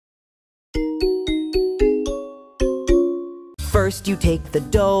First you take the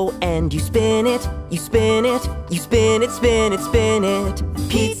dough and you spin it, you spin it, you spin it, spin it, spin it.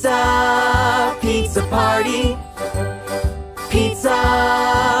 Pizza, pizza party.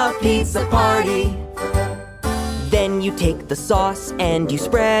 Pizza, pizza party. Then you take the sauce and you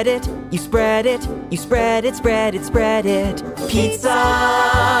spread it, you spread it, you spread it, spread it, spread it.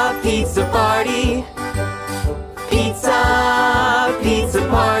 Pizza, pizza party. Pizza, pizza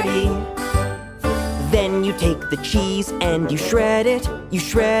party. Then you take the cheese and you shred it, you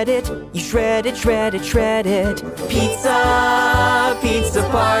shred it, you shred it, shred it, shred it. Pizza, pizza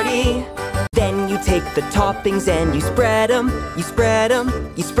party. Then you take the toppings and you spread 'em, you spread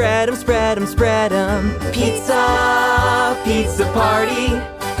 'em, you spread 'em, spread 'em, spread 'em. Pizza, pizza party.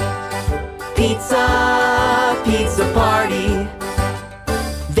 Pizza, pizza party.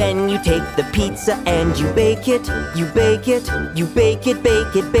 Then you take the pizza and you bake it, you bake it, you bake it,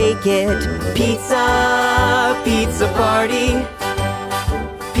 bake it, bake it. Pizza, pizza party.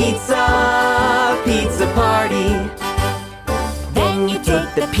 Pizza, pizza party. Then you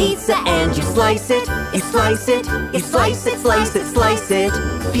take the pizza and you slice it, you slice it, you slice it, slice it, slice it.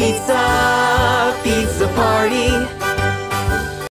 Pizza, pizza party.